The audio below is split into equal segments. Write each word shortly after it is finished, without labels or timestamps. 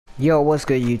Yo, what's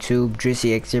good YouTube?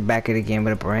 DrizzyX here, back at it again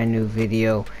with a brand new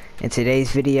video. In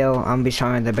today's video, I'm gonna be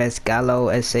showing the best GALLO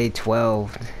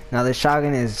SA12. Now the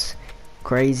shotgun is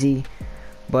crazy,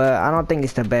 but I don't think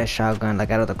it's the best shotgun like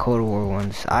out of the Cold War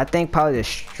ones. I think probably the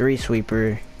Street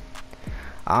Sweeper.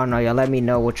 I don't know, y'all let me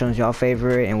know which one's y'all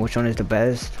favorite and which one is the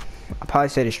best. I'll probably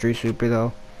say the Street Sweeper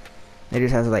though. It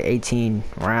just has like 18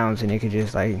 rounds and it could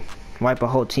just like wipe a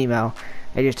whole team out.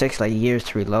 It just takes like years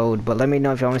to reload. But let me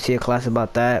know if y'all want to see a class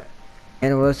about that.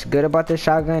 And what's good about this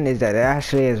shotgun is that it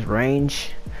actually has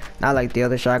range, not like the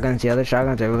other shotguns. The other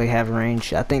shotguns that really have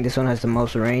range. I think this one has the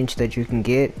most range that you can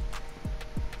get.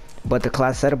 But the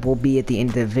class setup will be at the end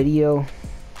of the video.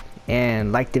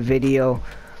 And like the video,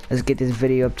 let's get this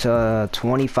video up to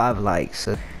 25 likes.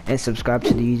 And subscribe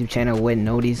to the YouTube channel with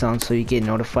notifications on so you get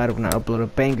notified when I upload a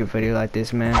banger video like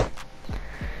this, man.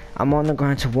 I'm on the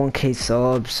grind to 1K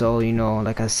subs, so you know,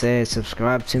 like I said,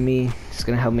 subscribe to me. It's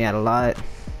gonna help me out a lot.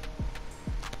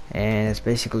 And that's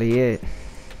basically it.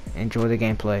 Enjoy the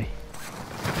gameplay.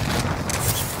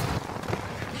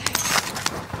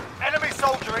 Enemy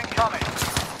soldier incoming.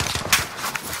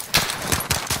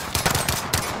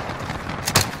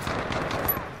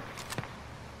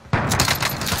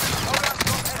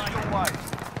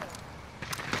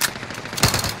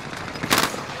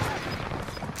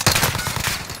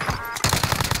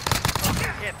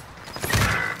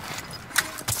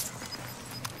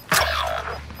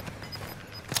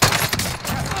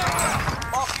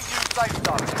 Safe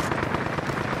zone.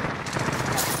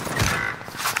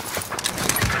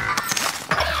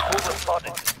 Over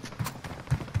spotted.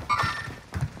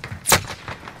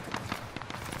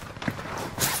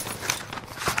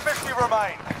 50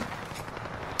 remain.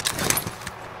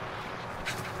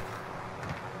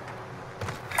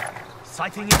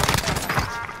 Sighting it.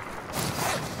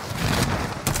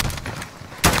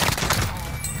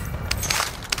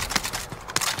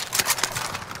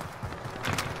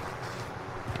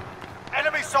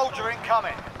 Enemy soldier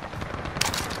incoming.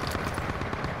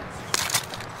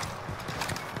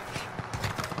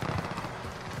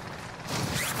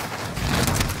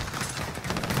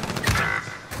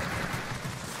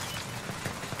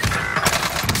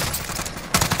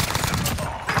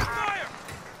 Fire!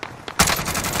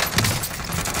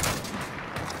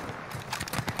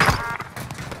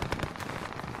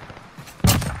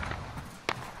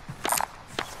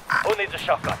 Who needs a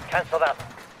shotgun? Cancel that.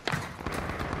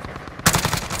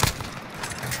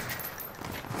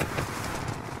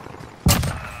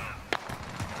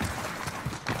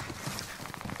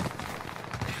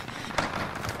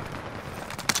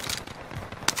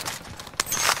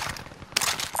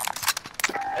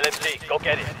 LMG, go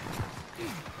get it.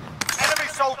 Enemy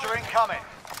soldier incoming.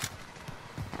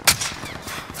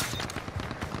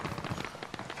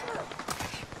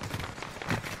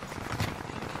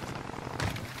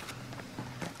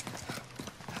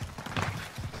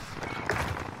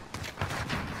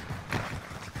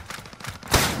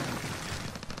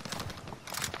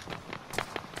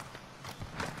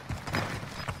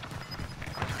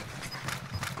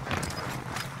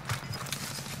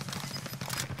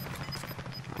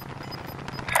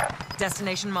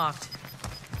 Destination marked.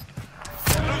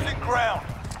 Losing ground.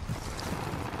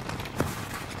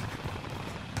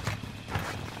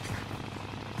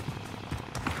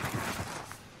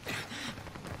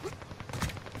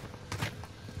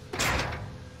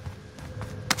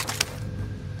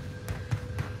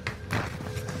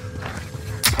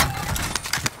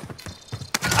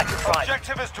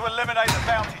 Objective is to eliminate the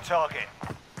bounty target.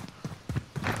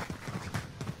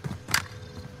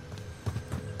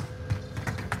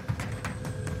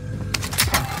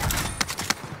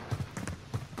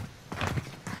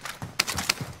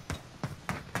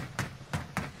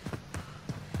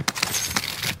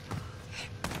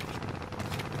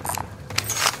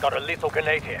 Got a lethal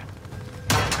grenade here.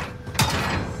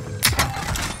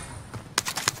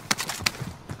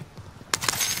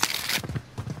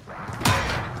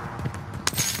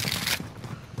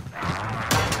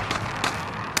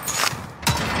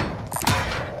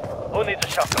 Who needs a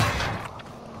shotgun?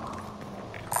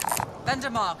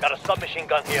 Vendor mark. Got a submachine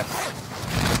gun here.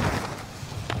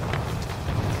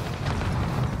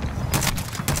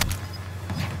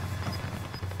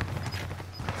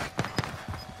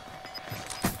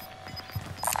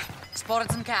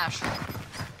 Spotted some cash.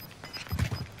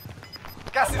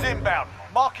 Gas is inbound.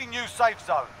 Marking new safe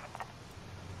zone.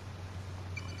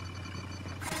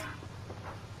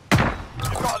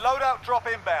 You've got a loadout drop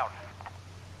inbound.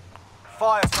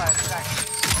 Fire sale is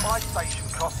active. My station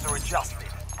costs are adjusted.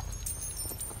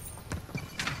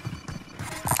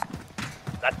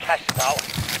 That cash is out.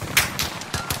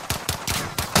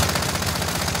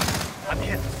 I'm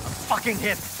hit. fucking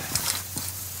hit.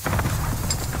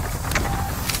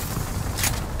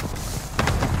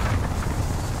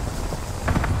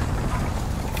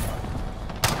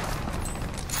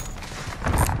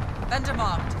 Vendor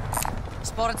marked.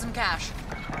 Spotted some cash.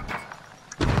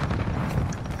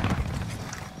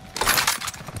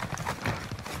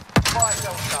 Fire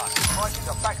sales done. Prices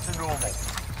are back to normal.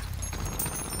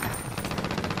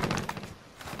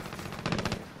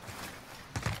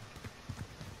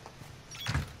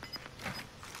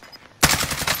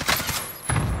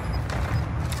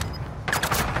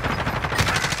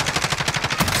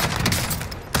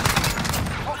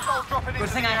 Hostile dropping Good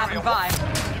into thing the I area. haven't buy.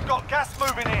 You've got gas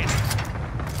moving in.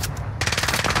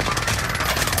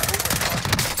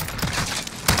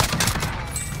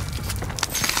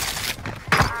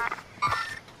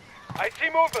 I see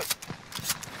movement.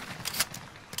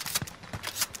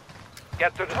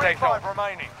 Get to the safe zone. 25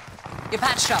 remaining. You're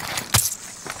patched up.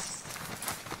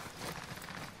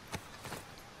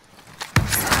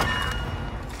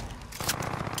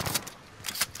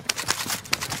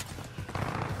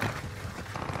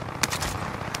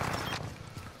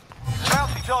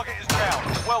 Bounty target is down.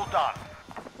 Well done.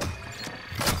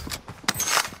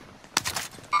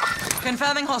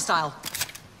 Confirming hostile.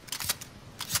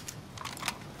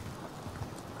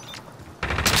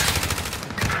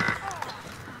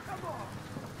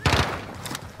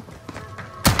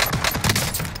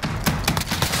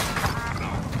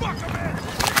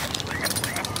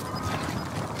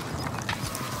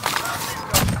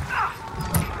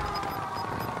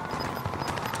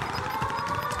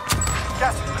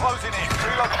 Gas is closing in.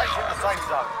 Relocating the safe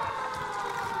zone.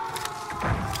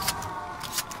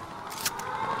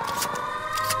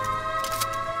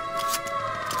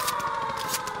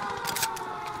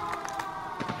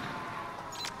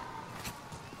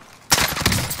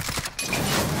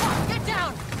 Get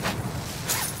down!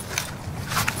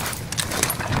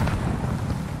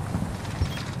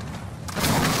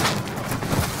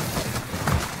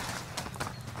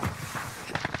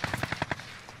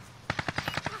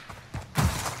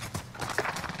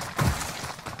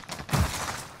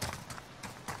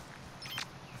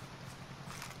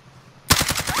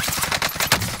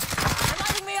 They're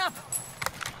lighting me up!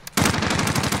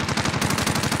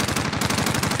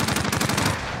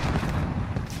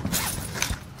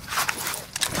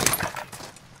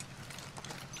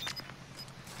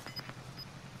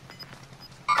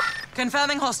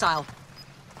 Confirming hostile.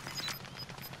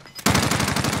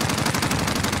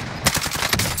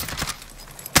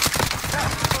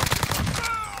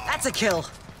 That's a kill.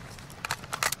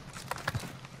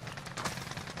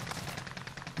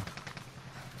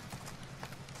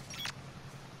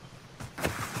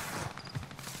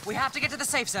 We have to get to the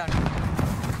safe zone.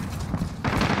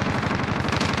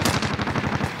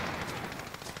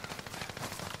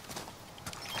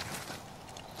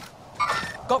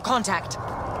 Got contact.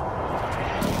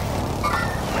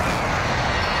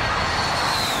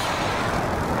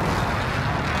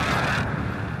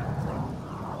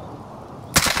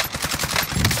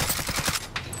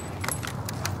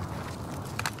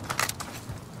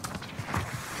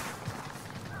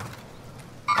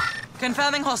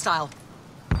 Confirming hostile.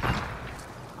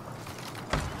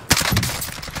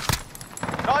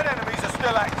 9 enemies are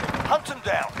still active. Hunt them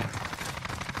down.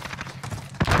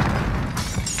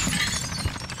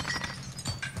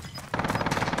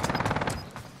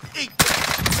 Eat them.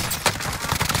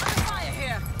 Fire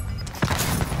here.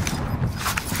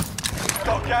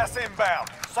 Got gas inbound.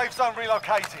 Safe zone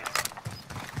relocated.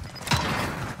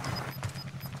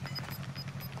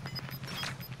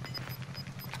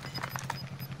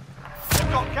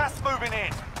 You've got gas moving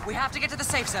in. We have to get to the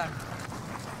safe zone.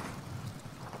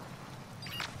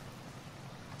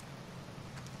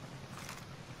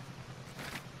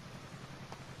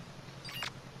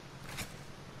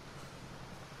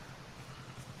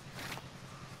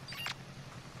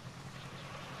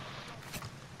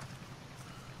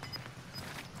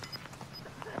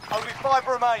 Only 5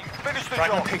 remain. Finish the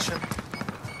job.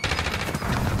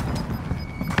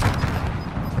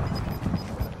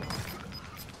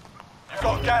 You've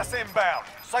got gas inbound.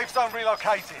 Safe zone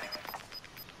relocated.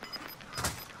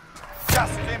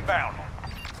 Gas is inbound.